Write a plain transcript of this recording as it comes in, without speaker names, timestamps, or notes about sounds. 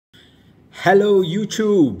Hello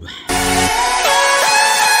YouTube.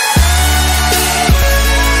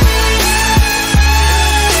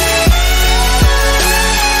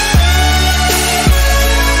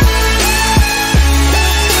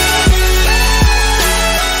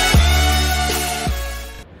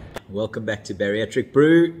 Welcome back to Bariatric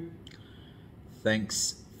Brew.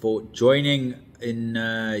 Thanks for joining in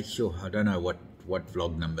I don't know what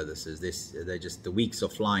vlog number this is. The weeks are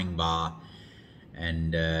flying by,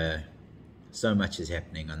 and so much is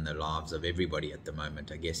happening on the lives of everybody at the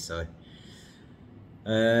moment, I guess. So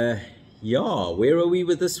yeah, where are we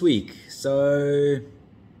with this week? So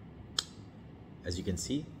as you can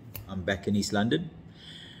see, I'm back in East London,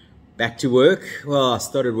 back to work. Well, I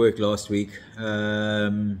started work last week.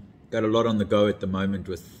 Got a lot on the go at the moment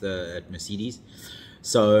with at Mercedes,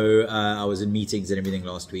 so I was in meetings and everything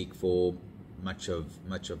last week for much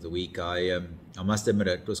of the week. I must admit,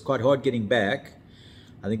 it was quite hard getting back.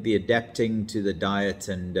 I think the adapting to the diet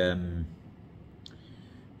and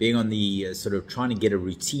being on the sort of trying to get a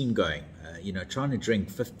routine going, trying to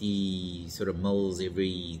drink 50 sort of mils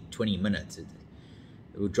every 20 minutes, it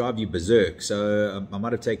will drive you berserk. So I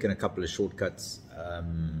might have taken a couple of shortcuts.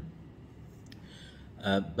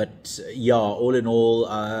 But yeah, all in all,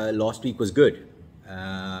 last week was good.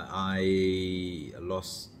 I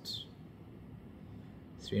lost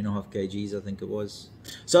 3.5 kgs, I think it was.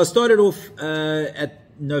 So I started off at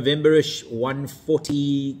November-ish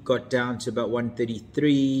 140, got down to about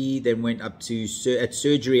 133, then went up to, at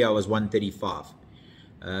surgery I was 135.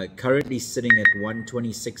 Currently sitting at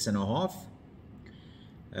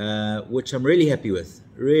 126.5, which I'm really happy with.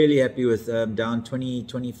 Really happy with, down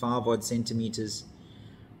 25 odd centimeters.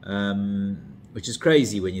 Which is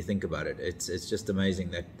crazy when you think about it. It's just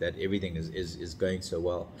amazing that everything is going so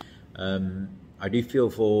well. I do feel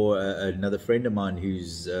for another friend of mine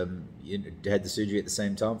who's had the surgery at the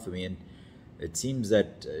same time for me, and it seems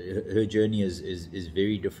that her journey is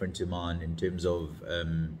very different to mine in terms of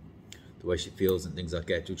the way she feels and things like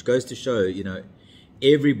that, which goes to show,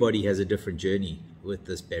 everybody has a different journey with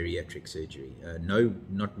this bariatric surgery.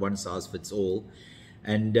 Not one size fits all.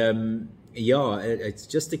 And yeah, it's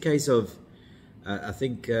just a case of I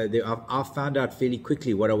think I found out fairly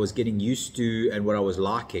quickly what I was getting used to and what I was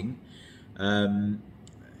liking, and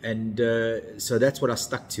so that's what I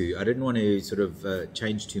stuck to. I didn't want to sort of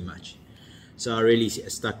change too much, so I really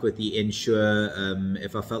stuck with the Ensure.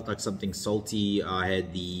 If I felt like something salty, I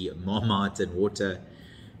had the Marmite and water,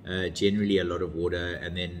 generally a lot of water,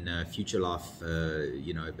 and then Future Life,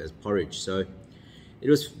 as porridge. So it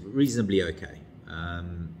was reasonably okay.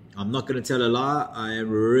 I'm not going to tell a lie. I am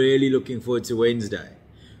really looking forward to Wednesday.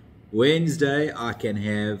 Wednesday, I can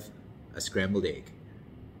have a scrambled egg.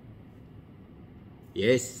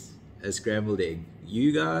 Yes, a scrambled egg.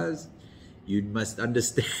 You guys, you must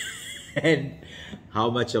understand how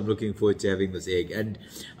much I'm looking forward to having this egg. And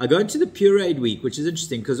I go into the pureed week, which is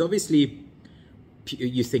interesting because obviously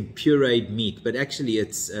you think pureed meat, but actually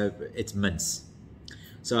it's mince.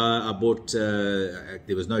 So I bought, there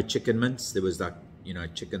was no chicken mince. There was like,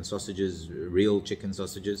 chicken sausages, real chicken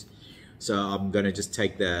sausages. So I'm going to just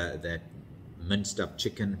take that minced up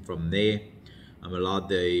chicken from there. I'm allowed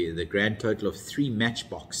the grand total of 3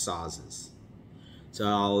 matchbox sizes. So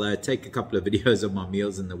I'll take a couple of videos of my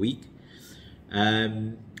meals in the week.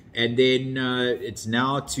 And then it's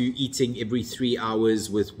now to eating every 3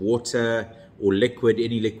 hours with water or liquid,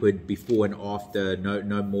 any liquid before and after,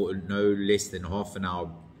 no less than half an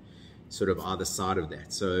hour sort of either side of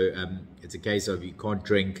that. So it's a case of you can't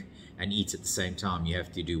drink and eat at the same time. You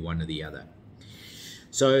have to do one or the other.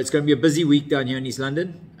 So it's going to be a busy week down here in East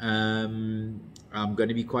London. I'm going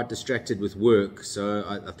to be quite distracted with work, so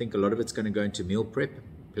I think a lot of it's going to go into meal prep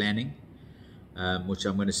planning, which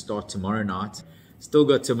I'm going to start tomorrow night. Still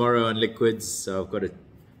got tomorrow on liquids, so I've got to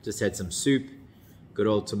just had some soup. Good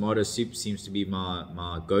old tomato soup seems to be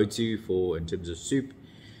my go-to in terms of soup.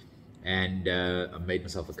 And I made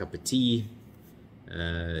myself a cup of tea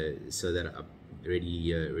so that I'm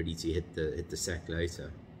ready to hit the sack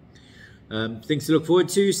later. Things to look forward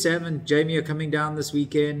to. Sam and Jamie are coming down this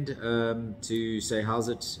weekend to say how's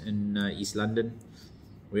it in East London.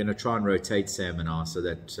 We're going to try and rotate Sam and I so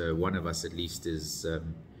that one of us at least is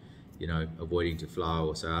avoiding to fly,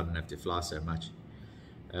 or so I don't have to fly so much.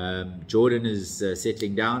 Jordan is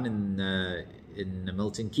settling down in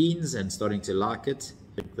Milton Keynes and starting to like it.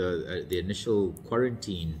 The initial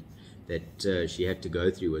quarantine that she had to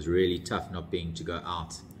go through was really tough, not being to go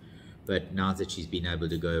out. But now that she's been able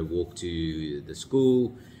to go walk to the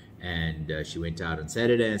school, and she went out on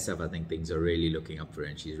Saturday and stuff, I think things are really looking up for her,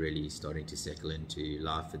 and she's really starting to settle into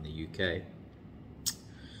life in the UK.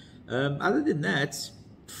 Other than that,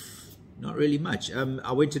 Not really much.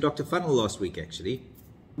 I went to Dr. Funnel last week, actually.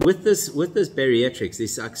 With this bariatrics,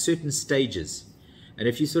 there's like certain stages. And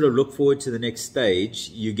if you sort of look forward to the next stage,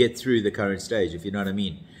 you get through the current stage, if you know what I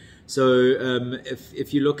mean. So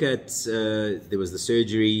if you look at, there was the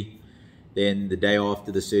surgery, then the day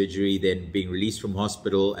after the surgery, then being released from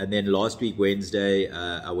hospital, and then last week, Wednesday,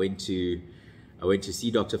 I went to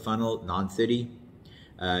see Dr. Funnel, 9:30.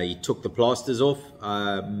 He took the plasters off,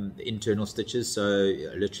 the internal stitches, so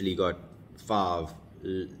I literally got 5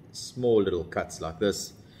 small little cuts like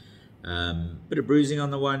this. Bit of bruising on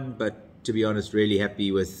the one, but to be honest, really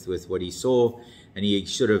happy with what he saw. And he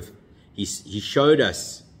showed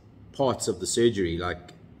us parts of the surgery.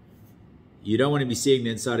 Like, you don't want to be seeing the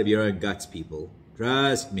inside of your own guts, people.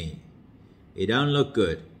 Trust me, it don't look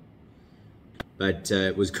good. But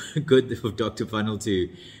it was good for Dr. Funnel to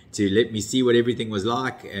let me see what everything was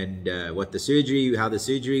like, and how the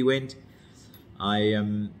surgery went. I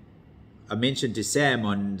mentioned to Sam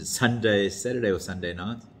on Saturday or Sunday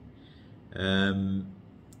night,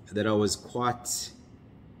 that I wasn't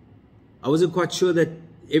quite sure that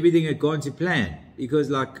everything had gone to plan, because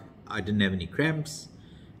like I didn't have any cramps,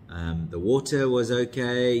 the water was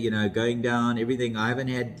okay, you know, going down, everything. I haven't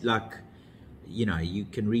had, like, you know, you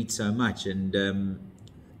can read so much, and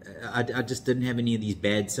I just didn't have any of these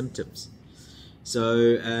bad symptoms.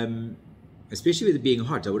 So especially with it being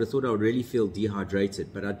hot, I would have thought I would really feel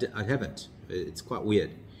dehydrated, but I haven't. It's quite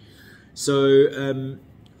weird. So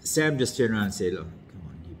Sam just turned around and said, "Oh, come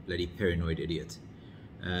on, you bloody paranoid idiot.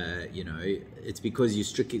 You know, it's because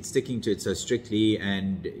you're sticking to it so strictly,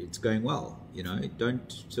 and it's going well. You know,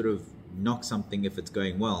 don't sort of knock something if it's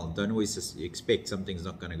going well. Don't always just expect something's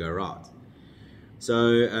not going to go right."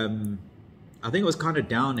 So I think I was kind of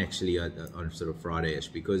down actually on sort of Friday-ish,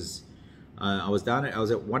 because I was at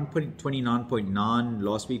 129.9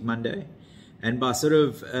 last week Monday, and by sort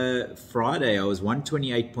of Friday I was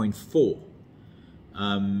 128.4.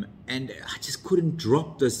 And I just couldn't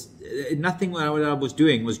drop this. Nothing what I was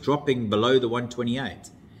doing was dropping below the 128.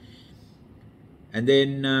 And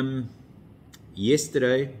then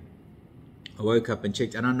yesterday I woke up and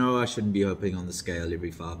checked, and I know I shouldn't be hopping on the scale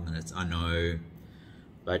every 5 minutes, I know,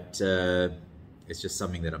 but it's just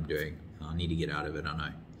something that I'm doing. I need to get out of it, I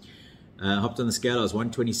know. Hopped on the scale, I was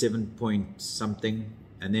 127 point something,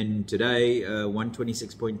 and then today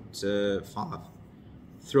 126.5.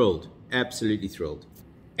 Thrilled, absolutely thrilled.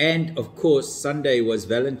 And of course, Sunday was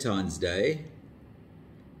Valentine's Day.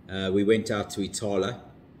 We went out to Itala.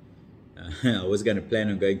 I was going to plan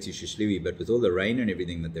on going to Shishlui, but with all the rain and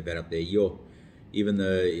everything that they've had up there, even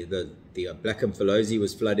the Blackham-Falosi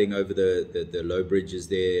was flooding over the low bridges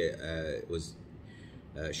there. It was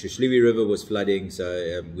Shishlui River was flooding,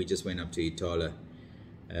 so we just went up to Itala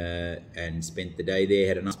and spent the day there.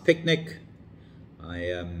 Had a nice picnic.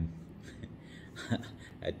 My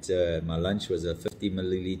lunch was 50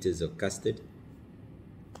 milliliters of custard,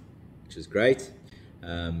 which was great.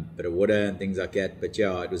 Bit of water and things like that. But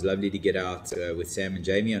yeah, it was lovely to get out with Sam and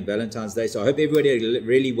Jamie on Valentine's Day. So I hope everybody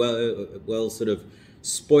really well sort of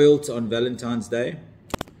spoiled on Valentine's Day.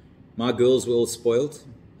 My girls were all spoiled.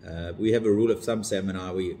 We have a rule of thumb, Sam and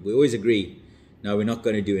I. We always agree, no, we're not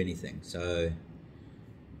going to do anything. So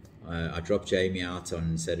I dropped Jamie out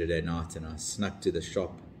on Saturday night, and I snuck to the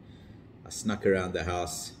shop. I snuck around the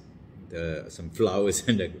house, some flowers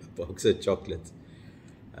and a box of chocolate.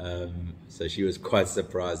 So she was quite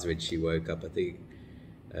surprised when she woke up. I think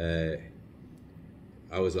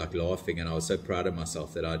I was like laughing, and I was so proud of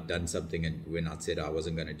myself that I'd done something, and when I said I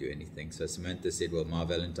wasn't going to do anything. So Samantha said, well, my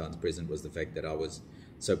Valentine's present was the fact that I was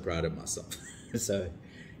so proud of myself. So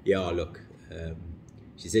yeah, look,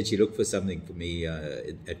 she said she looked for something for me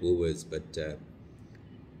at Woolworths, but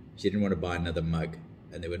she didn't want to buy another mug,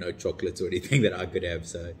 and there were no chocolates or anything that I could have,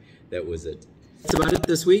 so that was it. That's about it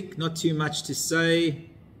this week. Not too much to say.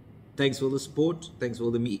 Thanks for all the support. Thanks for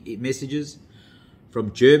all the messages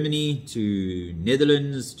from Germany to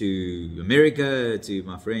Netherlands to America to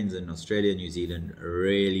my friends in Australia, New Zealand.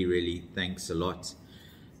 Really, really thanks a lot.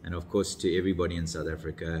 And of course to everybody in South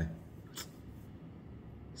Africa.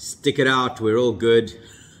 Stick it out. We're all good.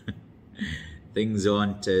 Things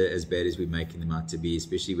aren't as bad as we're making them out to be,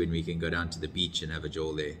 especially when we can go down to the beach and have a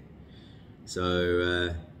jaw there.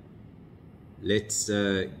 So let's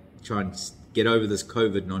try and get over this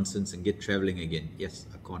COVID nonsense and get traveling again. Yes,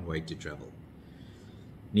 I can't wait to travel.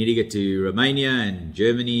 Need to get to Romania and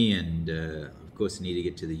Germany, and of course need to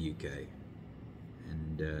get to the UK.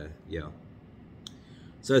 And yeah.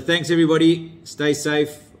 So thanks everybody. Stay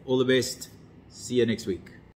safe. All the best. See you next week.